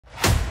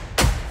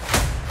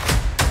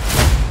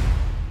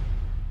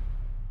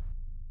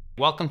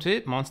Welcome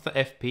to Monster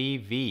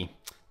FPV.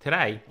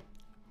 Today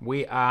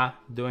we are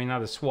doing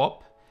another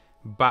swap,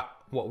 but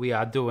what we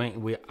are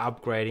doing, we're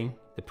upgrading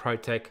the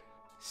Protek35.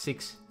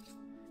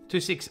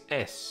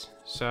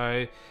 So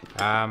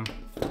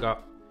we've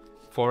got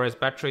 4S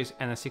batteries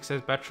and a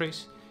 6S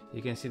batteries.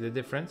 You can see the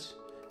difference.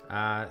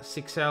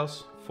 6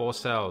 cells, 4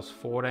 cells,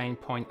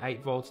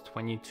 14.8 volts,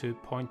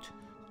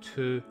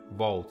 22.2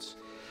 volts.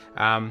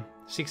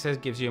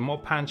 6S gives you more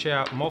punch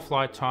out, more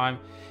flight time.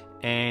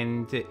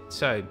 And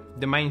so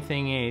the main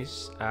thing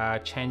is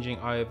changing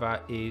over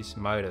is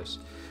motors.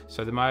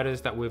 So the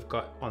motors that we've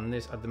got on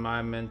this at the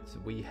moment,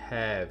 we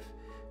have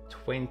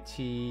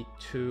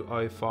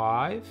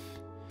 2205,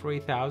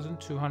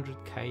 3200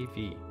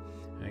 kV,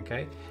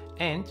 okay?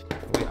 And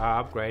we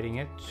are upgrading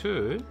it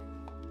to,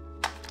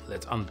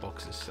 let's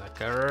unbox this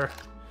sucker.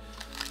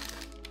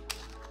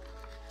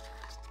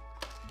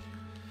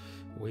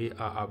 We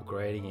are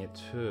upgrading it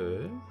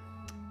to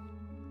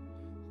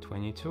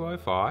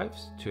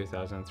 2205's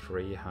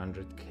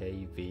 2300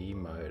 kV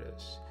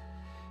motors.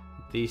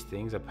 These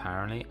things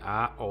apparently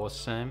are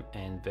awesome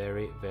and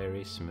very,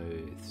 very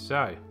smooth.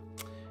 So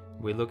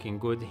we're looking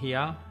good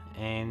here.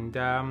 And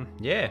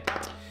yeah,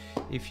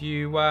 if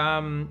you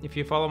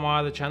follow my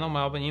other channel,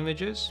 Melbourne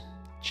Images,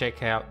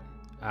 check out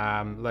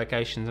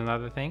locations and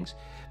other things.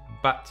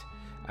 But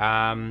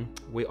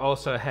we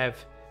also have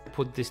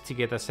put this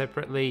together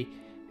separately,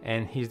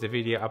 and here's the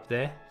video up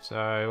there.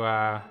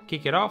 So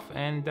kick it off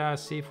and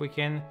see if we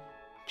can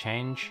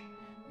change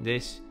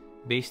this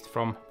beast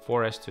from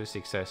 4S to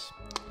 6S.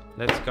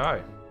 Let's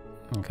go.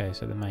 Okay,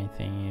 so the main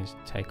thing is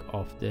take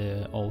off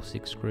all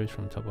 6 screws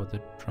from top of the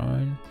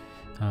drone.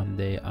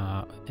 They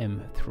are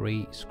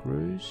M3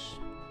 screws,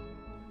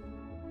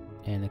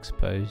 and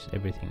expose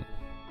everything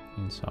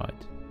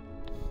inside.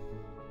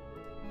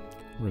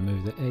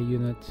 Remove the air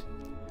unit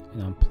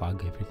and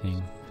unplug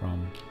everything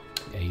from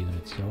the air unit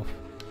itself.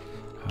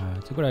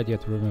 It's a good idea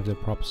to remove the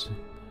props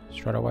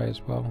straight away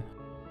as well.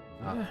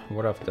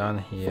 What I've done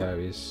here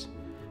is,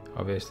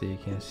 obviously you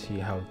can see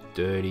how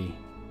dirty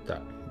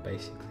that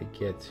basically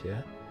gets,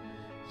 yeah?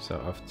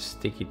 So I've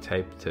sticky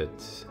taped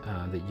it,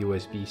 the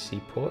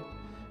USB-C port,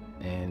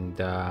 and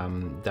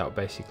that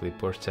basically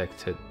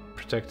protect it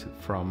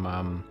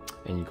from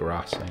any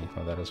grass or anything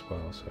like that as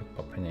well, so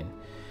popping in.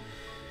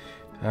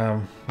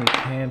 We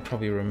can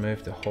probably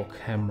remove the whole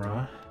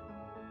camera.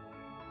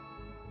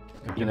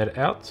 Open it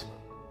out.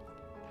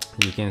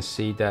 You can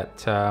see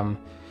that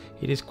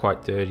it is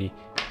quite dirty,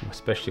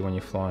 especially when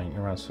you're flying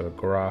around sort of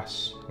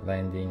grass,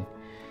 landing,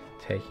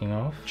 taking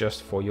off.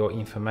 Just for your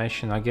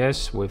information, I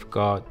guess, we've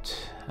got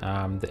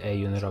the air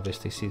unit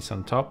obviously sits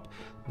on top.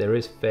 There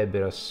is a fair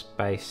bit of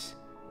space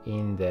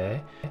in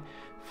there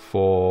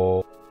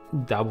for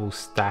double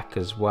stack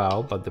as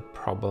well, but the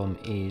problem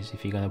is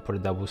if you're going to put a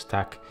double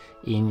stack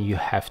in, you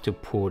have to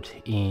put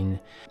in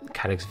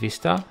Caddx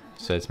Vista,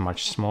 so it's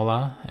much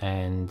smaller.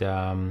 And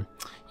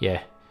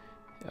yeah,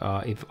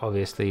 if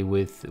obviously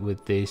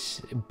with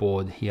this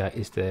board here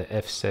is the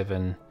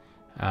F7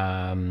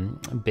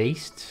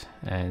 Beast,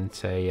 and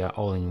it's a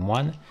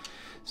all-in-one.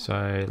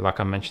 So like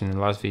I mentioned in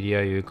the last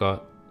video, you've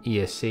got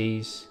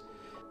ESCs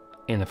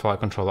in the flight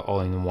controller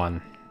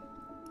all-in-one.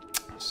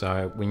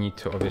 So we need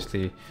to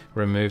obviously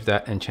remove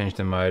that and change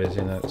the motors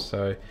in it.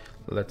 So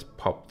let's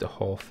pop the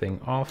whole thing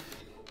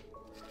off.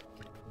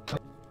 So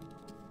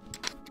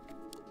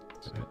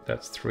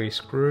that's 3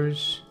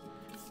 screws.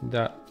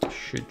 That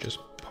should just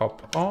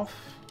pop off.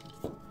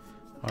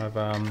 What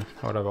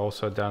I've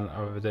also done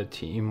over the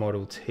TE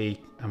Model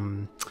T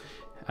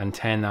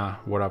antenna,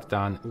 what I've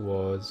done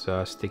was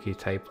sticky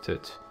taped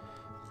it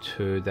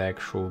to the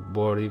actual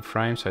body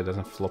frame so it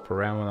doesn't flop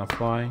around when I'm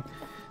flying.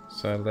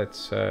 So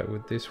let's,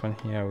 with this one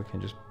here, we can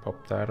just pop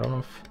that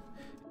off.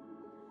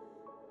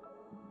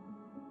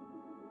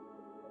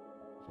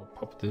 We'll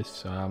pop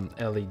this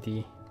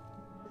LED,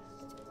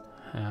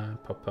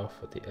 pop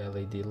off with the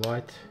LED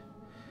light.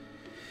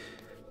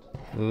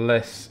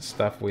 Less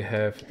stuff we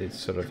have, it's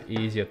sort of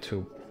easier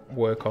to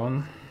work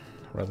on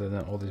rather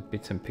than all these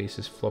bits and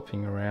pieces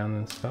flopping around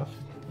and stuff.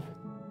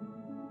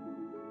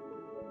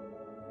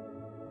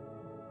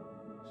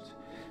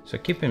 So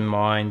keep in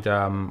mind,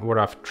 what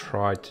I've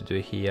tried to do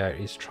here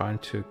is trying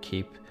to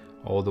keep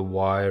all the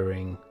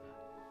wiring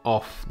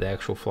off the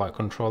actual flight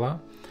controller,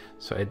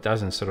 so it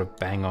doesn't sort of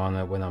bang on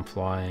it when I'm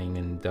flying,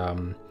 and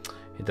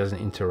it doesn't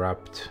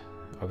interrupt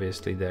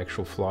obviously the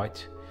actual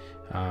flight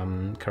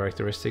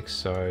characteristics.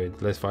 So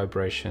less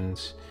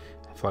vibrations,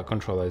 flight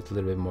controller is a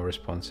little bit more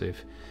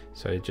responsive,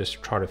 so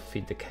just try to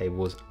fit the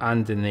cables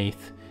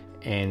underneath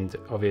and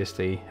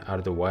obviously out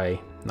of the way,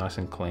 nice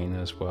and clean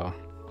as well.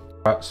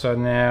 So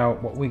now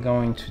what we're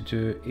going to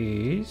do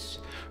is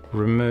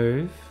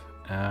remove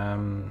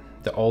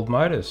the old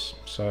motors.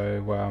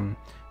 So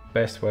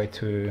best way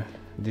to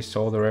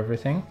desolder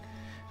everything,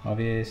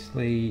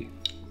 obviously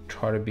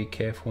try to be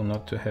careful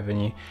not to have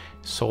any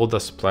solder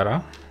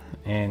splatter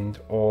and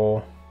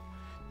or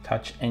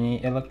touch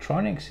any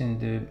electronics in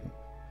the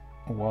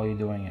while you're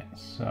doing it.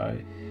 So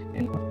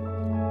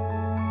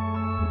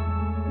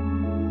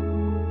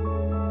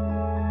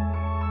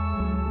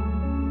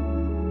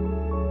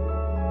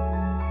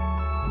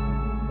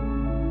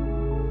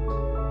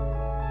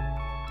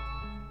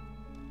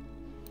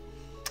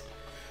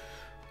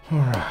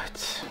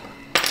Alright,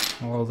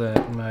 all the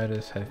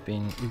motors have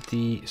been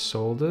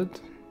desoldered.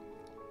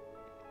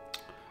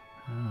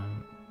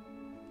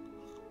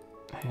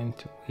 And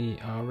we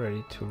are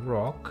ready to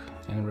rock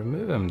and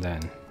remove them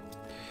then.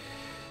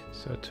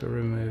 So to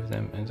remove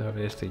them, and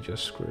obviously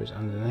just screws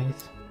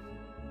underneath.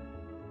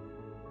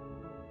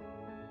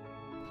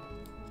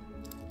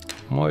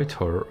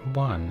 Motor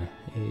 1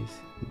 is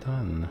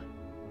done.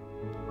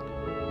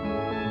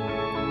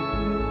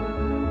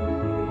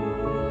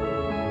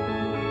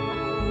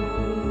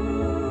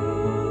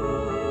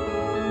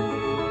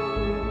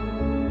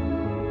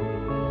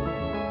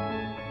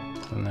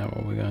 So now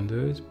what we're going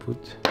to do is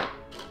put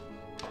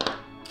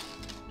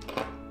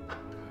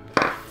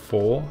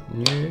 4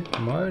 new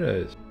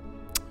motors.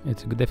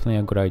 It's definitely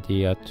a good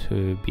idea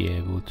to be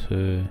able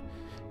to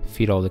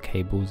fit all the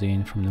cables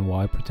in from the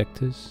wire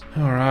protectors.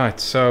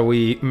 Alright, so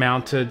we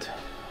mounted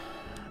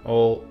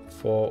all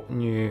 4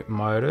 new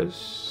motors.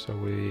 So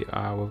we've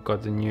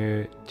got the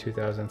new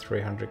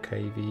 2300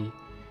 kV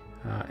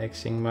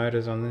X-Sync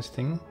motors on this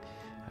thing.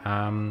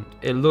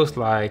 It looks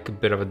like a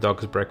bit of a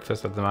dog's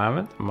breakfast at the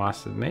moment, I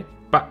must admit,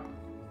 but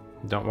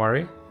don't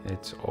worry,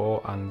 it's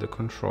all under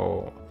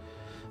control.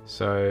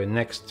 So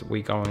next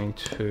we're going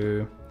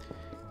to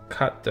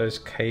cut those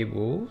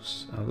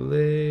cables a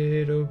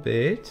little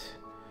bit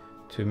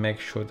to make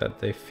sure that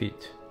they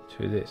fit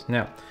to this.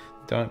 Now,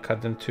 don't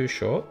cut them too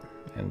short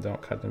and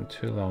don't cut them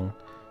too long.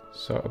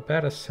 So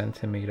about a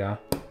centimeter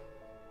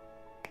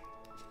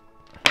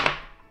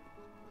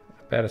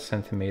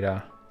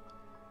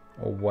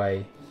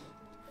away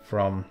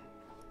from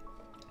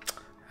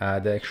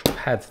the actual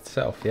pads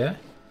itself, yeah?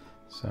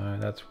 So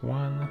that's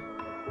one.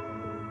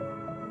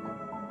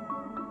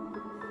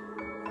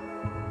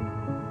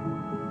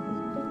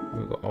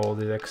 We've got all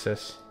these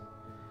excess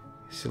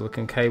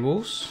silicone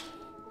cables.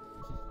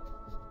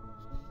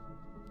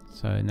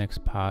 So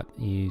next part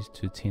is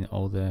to tin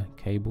all the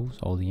cables,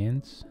 all the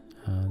ends,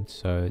 and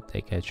so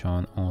they catch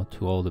on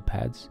onto all the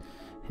pads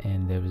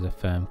and there is a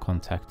firm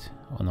contact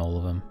on all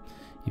of them.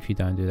 If you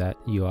don't do that,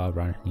 you are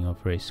running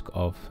off risk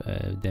of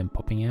them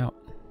popping out.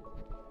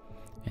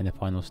 And the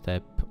final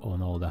step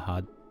on all the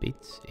hard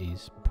bits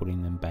is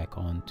putting them back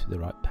onto the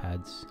right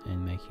pads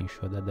and making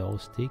sure that they all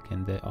stick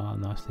and they are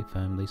nicely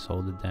firmly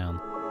soldered down.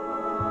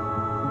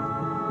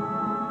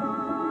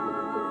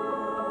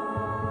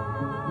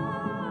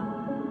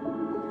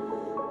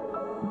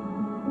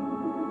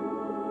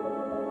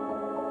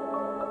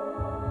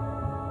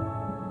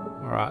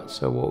 Alright,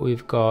 so what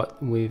we've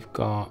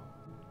got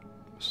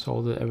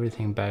soldered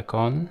everything back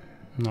on,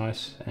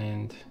 nice.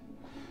 And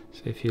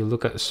so if you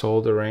look at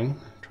soldering,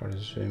 try to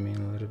zoom in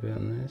a little bit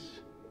on this.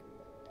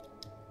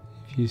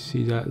 If you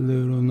see that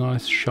little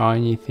nice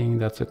shiny thing,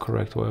 that's the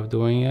correct way of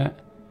doing it.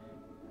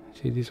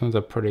 See, these ones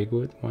are pretty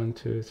good. 1,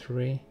 2,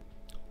 3.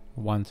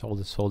 Once all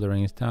the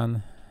soldering is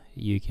done,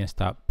 you can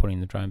start putting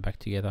the drone back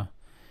together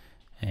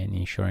and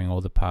ensuring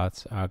all the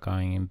parts are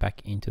going in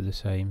back into the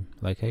same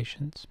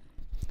locations.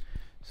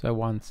 So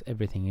once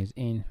everything is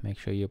in, make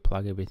sure you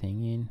plug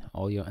everything in.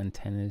 All your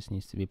antennas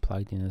needs to be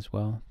plugged in as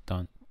well.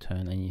 Don't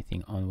turn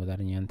anything on without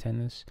any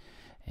antennas,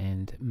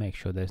 and make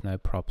sure there's no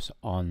props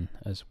on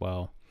as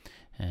well.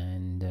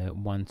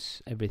 And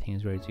once everything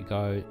is ready to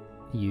go,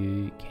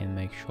 you can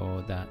make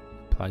sure that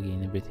plug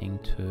in everything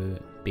to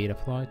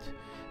Betaflight.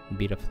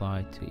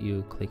 Betaflight,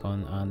 you click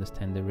on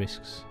understand the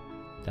risks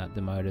that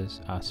the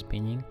motors are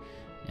spinning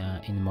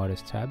in the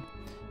motors tab,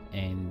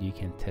 and you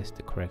can test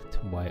the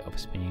correct way of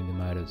spinning the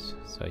motors.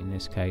 So in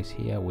this case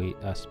here, we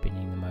are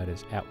spinning the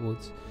motors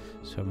outwards,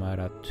 so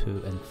motor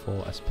 2 and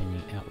 4 are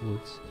spinning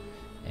outwards,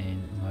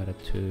 and motor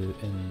 2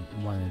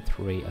 and 1 and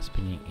 3 are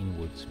spinning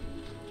inwards.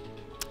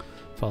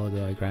 Follow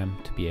the diagram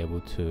to be able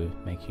to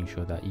making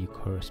sure that you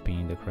are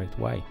spinning the correct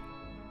way.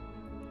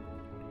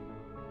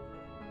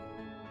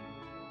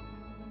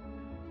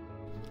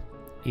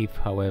 If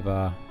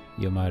however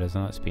your motor is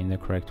not spinning the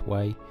correct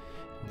way,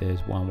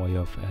 there's one way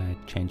of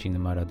changing the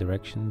motor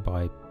direction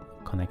by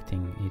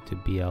connecting it to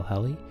BL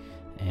Heli,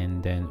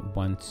 and then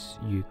once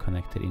you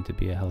connect it into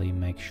BL Heli,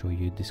 make sure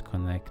you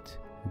disconnect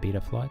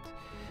Betaflight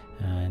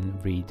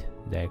and read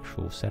the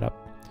actual setup.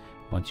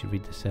 Once you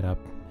read the setup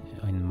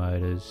in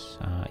motors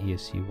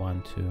ESC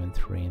 1, 2 and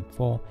 3 and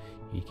 4,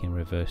 you can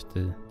reverse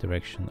the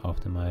direction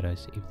of the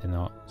motors if they're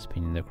not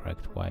spinning the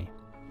correct way.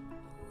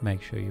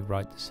 Make sure you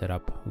write the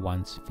setup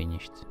once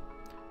finished.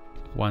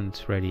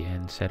 Once ready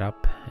and set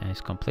up and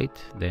is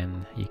complete,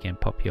 then you can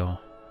pop your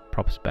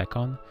props back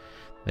on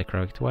the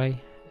correct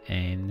way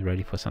and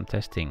ready for some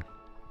testing.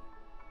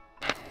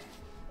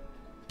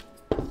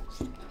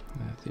 That's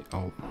the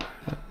old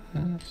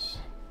motors.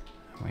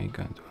 We're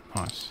going to do a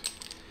nice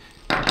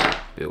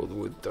build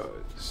with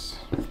those.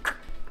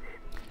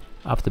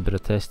 After a bit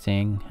of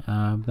testing,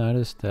 I've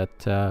noticed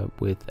that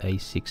with a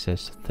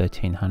 6S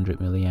 1300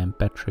 mAh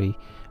battery,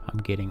 I'm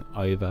getting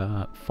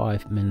over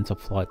 5 minutes of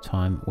flight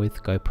time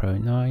with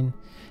GoPro 9,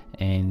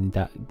 and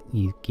that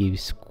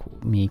gives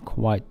me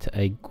quite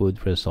a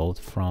good result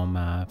from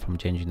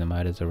changing the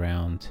motors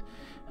around.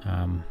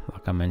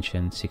 Like I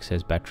mentioned,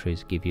 6S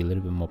batteries give you a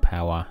little bit more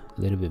power,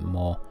 a little bit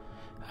more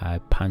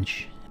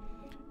punch,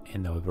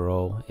 and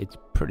overall it's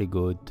pretty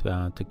good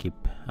to keep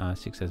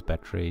 6S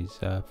batteries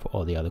for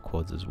all the other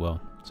quads as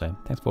well. So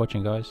thanks for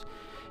watching, guys.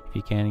 If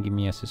you can, give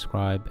me a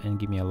subscribe and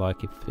give me a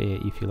like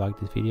if you like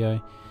this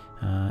video.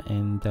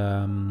 And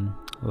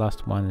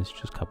last one is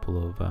just a couple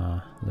of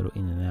little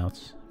in and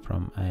outs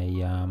from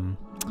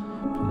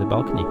the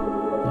balcony.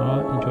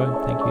 Alright,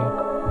 enjoy. Thank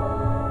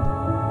you.